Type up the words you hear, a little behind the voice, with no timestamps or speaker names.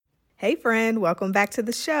Hey friend, welcome back to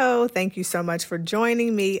the show. Thank you so much for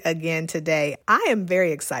joining me again today. I am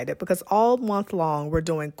very excited because all month long we're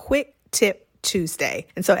doing Quick Tip Tuesday.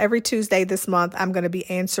 And so every Tuesday this month, I'm going to be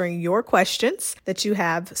answering your questions that you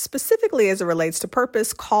have specifically as it relates to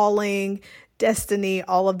purpose, calling, destiny,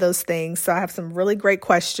 all of those things. So I have some really great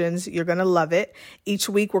questions. You're going to love it. Each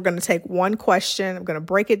week, we're going to take one question. I'm going to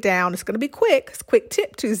break it down. It's going to be quick. It's Quick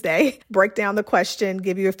Tip Tuesday. Break down the question,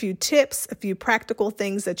 give you a few tips, a few practical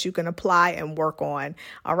things that you can apply and work on.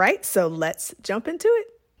 All right, so let's jump into it.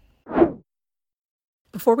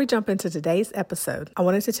 Before we jump into today's episode, I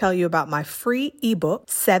wanted to tell you about my free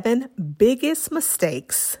ebook, 7 Biggest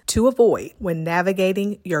Mistakes to Avoid When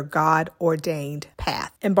Navigating Your God-Ordained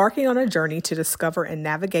Path. Embarking on a journey to discover and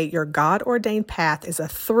navigate your God-ordained path is a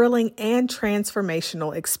thrilling and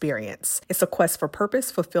transformational experience. It's a quest for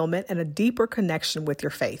purpose, fulfillment, and a deeper connection with your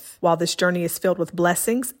faith. While this journey is filled with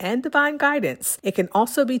blessings and divine guidance, it can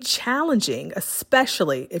also be challenging,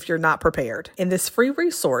 especially if you're not prepared. In this free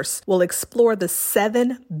resource, we'll explore the 7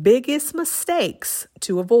 biggest mistakes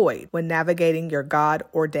to avoid when navigating your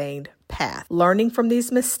God-ordained path. Learning from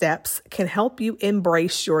these missteps can help you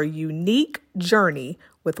embrace your unique journey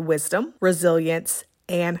with wisdom, resilience,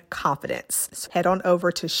 and confidence. So head on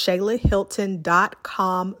over to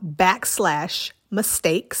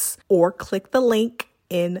shaylahilton.com/mistakes or click the link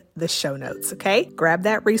in the show notes, okay? Grab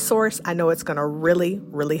that resource. I know it's going to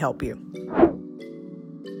really help you.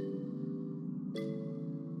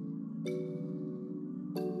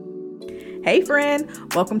 Hey friend,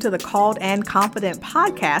 welcome to the Called and Confident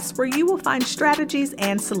podcast, where you will find strategies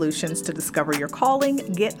and solutions to discover your calling,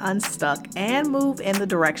 get unstuck, and move in the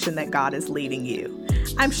direction that God is leading you.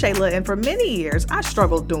 I'm Shayla, and for many years, I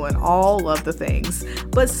struggled doing all of the things,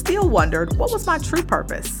 but still wondered what was my true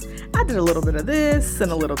purpose. I did a little bit of this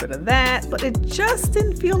and a little bit of that, but it just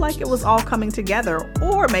didn't feel like it was all coming together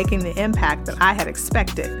or making the impact that I had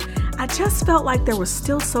expected. I just felt like there was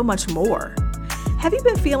still so much more. Have you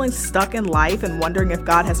been feeling stuck in life and wondering if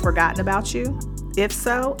God has forgotten about you? If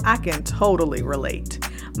so, I can totally relate.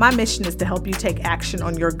 My mission is to help you take action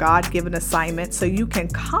on your God-given assignment so you can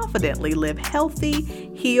confidently live healthy,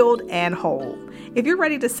 healed, and whole. If you're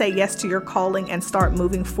ready to say yes to your calling and start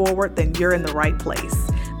moving forward, then you're in the right place.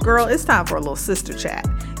 Girl, it's time for a little sister chat.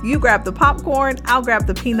 You grab the popcorn, I'll grab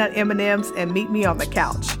the peanut M&Ms, and meet me on the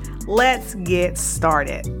couch. Let's get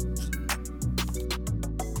started.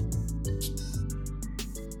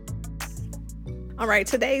 All right,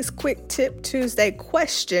 today's Quick Tip Tuesday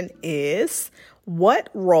question is, what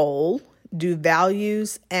role do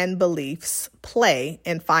values and beliefs play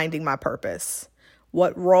in finding my purpose?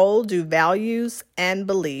 What role do values and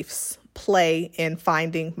beliefs play in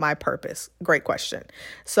finding my purpose? Great question.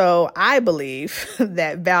 So I believe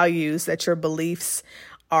that your beliefs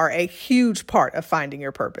are a huge part of finding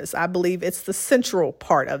your purpose. I believe it's the central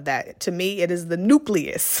part of that. To me, it is the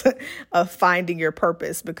nucleus of finding your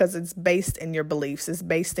purpose because it's based in your beliefs. It's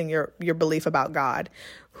based in your belief about God,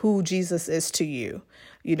 who Jesus is to you.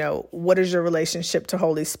 You know, what is your relationship to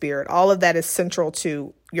Holy Spirit? All of that is central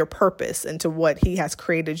to your purpose and to what he has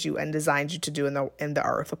created you and designed you to do in the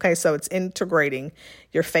earth. Okay, so it's integrating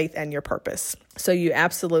your faith and your purpose. So you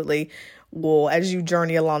absolutely will, as you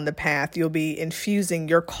journey along the path, you'll be infusing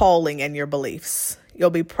your calling and your beliefs. You'll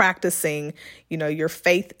be practicing, your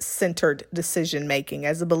faith-centered decision-making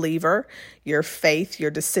as a believer. Your faith,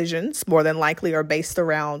 your decisions, more than likely are based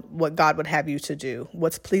around what God would have you to do,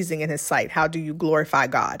 what's pleasing in his sight. How do you glorify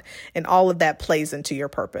God? And all of that plays into your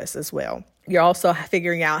purpose as well. You're also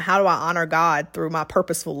figuring out, how do I honor God through my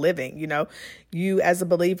purposeful living? You as a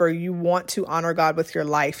believer, you want to honor God with your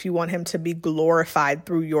life. You want him to be glorified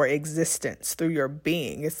through your existence, through your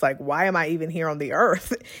being. It's like, why am I even here on the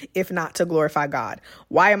earth if not to glorify God?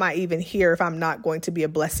 Why am I even here if I'm not going to be a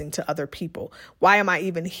blessing to other people? Why am I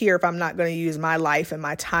even here if I'm not going to use my life and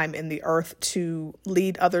my time in the earth to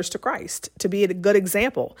lead others to Christ, to be a good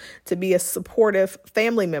example, to be a supportive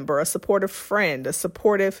family member, a supportive friend, a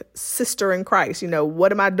supportive sister in Christ?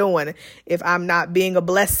 What am I doing if I'm not being a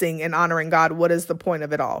blessing and honoring God? What is the point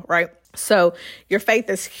of it all, right? So your faith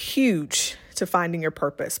is huge to finding your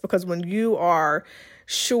purpose, because when you are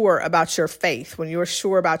sure about your faith, when you're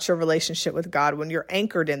sure about your relationship with God, when you're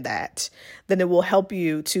anchored in that, then it will help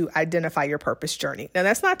you to identify your purpose journey. Now,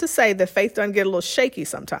 that's not to say that faith doesn't get a little shaky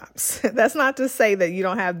sometimes. That's not to say that you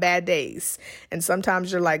don't have bad days. And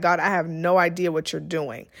sometimes you're like, God, I have no idea what you're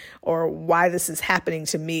doing or why this is happening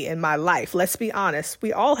to me in my life. Let's be honest.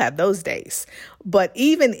 We all have those days. But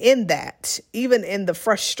even in that, even in the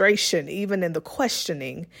frustration, even in the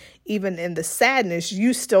questioning, even in the sadness,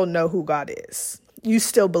 you still know who God is. You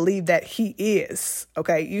still believe that he is,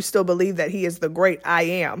 okay? You still believe that he is the great I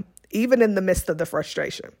am. even in the midst of the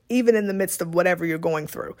frustration, even in the midst of whatever you're going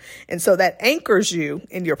through. And so that anchors you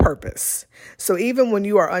in your purpose. So even when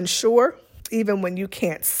you are unsure, even when you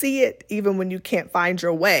can't see it, even when you can't find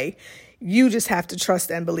your way, you just have to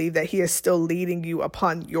trust and believe that he is still leading you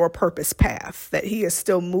upon your purpose path, that he is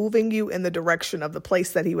still moving you in the direction of the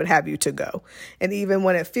place that he would have you to go. And even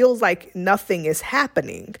when it feels like nothing is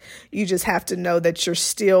happening, you just have to know that you're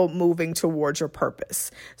still moving towards your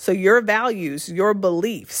purpose. So your values, your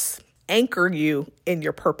beliefs, anchor you in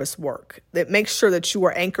your purpose work. That makes sure that you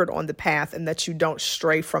are anchored on the path and that you don't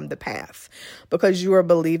stray from the path, because you are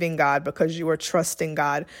believing God, because you are trusting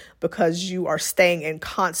God, because you are staying in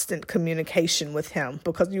constant communication with him,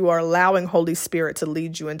 because you are allowing Holy Spirit to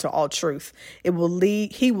lead you into all truth. He will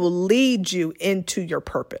lead you into your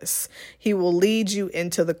purpose. He will lead you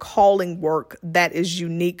into the calling work that is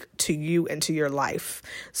unique to you and to your life.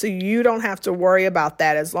 So you don't have to worry about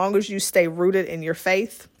that as long as you stay rooted in your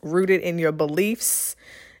faith, rooted in your beliefs.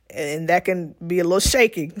 And that can be a little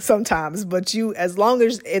shaky sometimes, but as long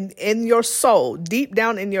as in your soul, deep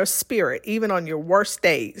down in your spirit, even on your worst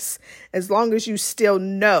days, as long as you still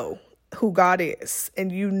know who God is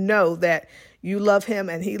and you know that you love him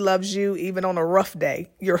and he loves you, even on a rough day,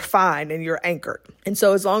 you're fine and you're anchored. And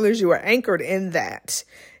so as long as you are anchored in that,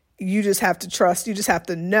 you just have to trust, you just have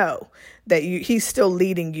to know that he's still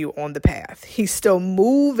leading you on the path. He's still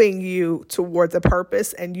moving you towards a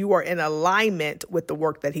purpose, and you are in alignment with the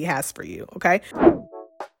work that he has for you. Okay.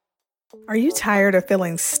 Are you tired of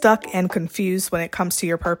feeling stuck and confused when it comes to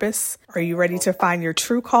your purpose? Are you ready to find your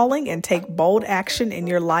true calling and take bold action in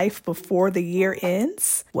your life before the year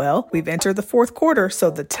ends? Well, we've entered the fourth quarter,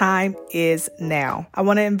 so the time is now. I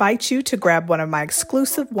want to invite you to grab one of my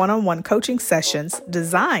exclusive one-on-one coaching sessions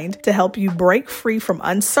designed to help you break free from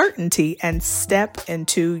uncertainty and step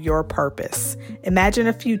into your purpose. Imagine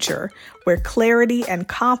a future where clarity and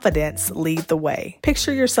confidence lead the way.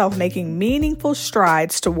 Picture yourself making meaningful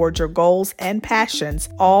strides towards your goals and passions,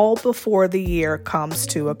 all before the year comes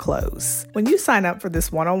to a close. When you sign up for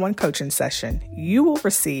this one-on-one coaching session, you will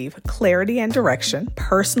receive clarity and direction,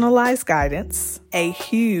 personalized guidance, a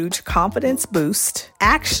huge confidence boost,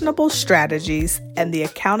 actionable strategies, and the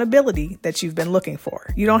accountability that you've been looking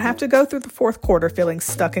for. You don't have to go through the fourth quarter feeling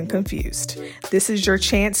stuck and confused. This is your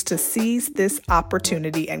chance to seize this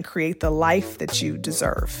opportunity and create the life that you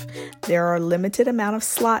deserve. There are a limited amount of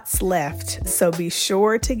slots left, so be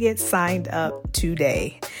sure to get signed up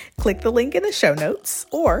today. Click the link in the show notes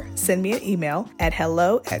or send me an email at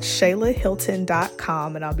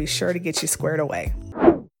hello@shaylahilton.com and I'll be sure to get you squared away.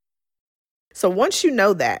 So once you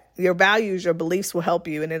know that, your values, your beliefs will help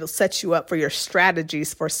you, and it'll set you up for your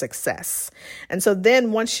strategies for success. And so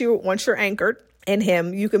then once you're anchored in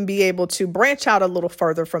him, you can be able to branch out a little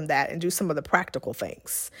further from that and do some of the practical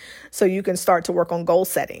things. So you can start to work on goal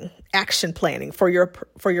setting, action planning for your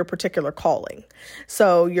particular calling.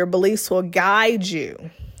 So your beliefs will guide you.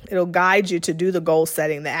 It'll guide you to do the goal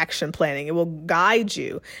setting, the action planning. It will guide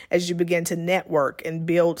you as you begin to network and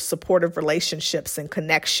build supportive relationships and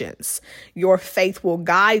connections. Your faith will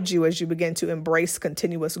guide you as you begin to embrace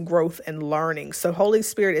continuous growth and learning. So Holy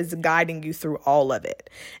Spirit is guiding you through all of it.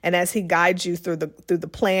 And as he guides you through the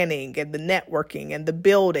planning and the networking and the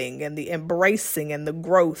building and the embracing and the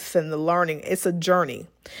growth and the learning, it's a journey.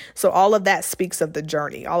 So all of that speaks of the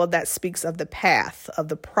journey. All of that speaks of the path, of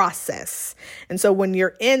the process. And so when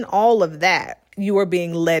you're in all of that, you are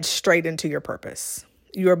being led straight into your purpose.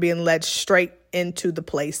 You are being led straight into the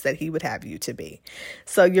place that he would have you to be.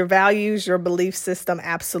 So your values, your belief system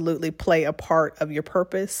absolutely play a part of your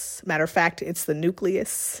purpose. Matter of fact, it's the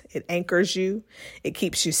nucleus. It anchors you. It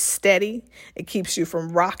keeps you steady. It keeps you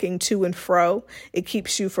from rocking to and fro. It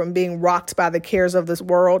keeps you from being rocked by the cares of this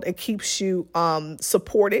world. It keeps you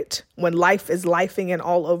supported when life is lifing and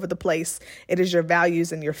all over the place. It is your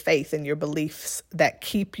values and your faith and your beliefs that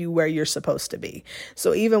keep you where you're supposed to be.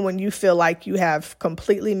 So even when you feel like you have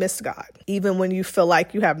completely missed God, even when you feel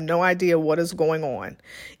like you have no idea what is going on,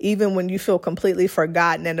 even when you feel completely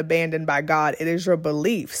forgotten and abandoned by God, it is your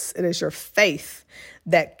beliefs, it is your faith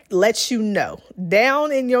that lets you know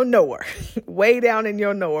down in your knower, way down in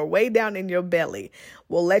your knower, way down in your belly,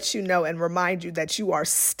 will let you know and remind you that you are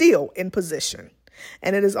still in position.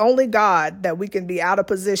 And it is only God that we can be out of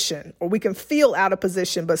position, or we can feel out of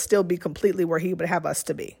position, but still be completely where he would have us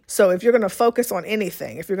to be. So if you're going to focus on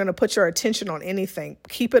anything, if you're going to put your attention on anything,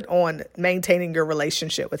 keep it on maintaining your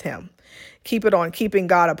relationship with him. Keep it on keeping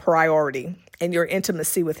God a priority and your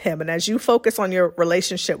intimacy with him. And as you focus on your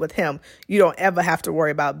relationship with him, you don't ever have to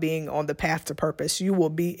worry about being on the path to purpose. You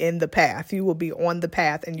will be in the path. You will be on the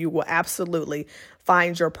path, and you will absolutely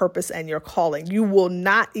find your purpose and your calling. You will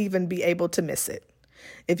not even be able to miss it.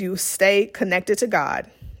 If you stay connected to God,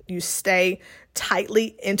 you stay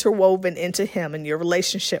tightly interwoven into him and your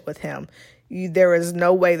relationship with him, there is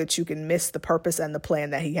no way that you can miss the purpose and the plan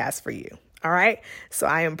that he has for you. All right. So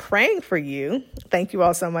I am praying for you. Thank you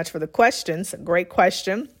all so much for the questions. Great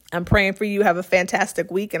question. I'm praying for you. Have a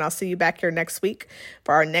fantastic week, and I'll see you back here next week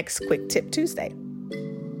for our next Quick Tip Tuesday.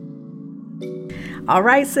 All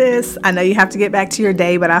right, sis. I know you have to get back to your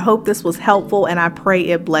day, but I hope this was helpful and I pray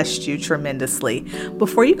it blessed you tremendously.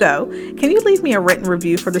 Before you go, can you leave me a written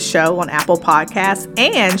review for the show on Apple Podcasts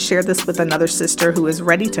and share this with another sister who is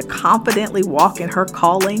ready to confidently walk in her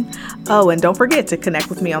calling? Oh, and don't forget to connect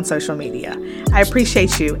with me on social media. I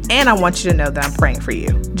appreciate you, and I want you to know that I'm praying for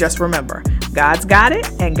you. Just remember, God's got it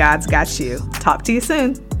and God's got you. Talk to you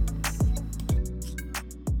soon.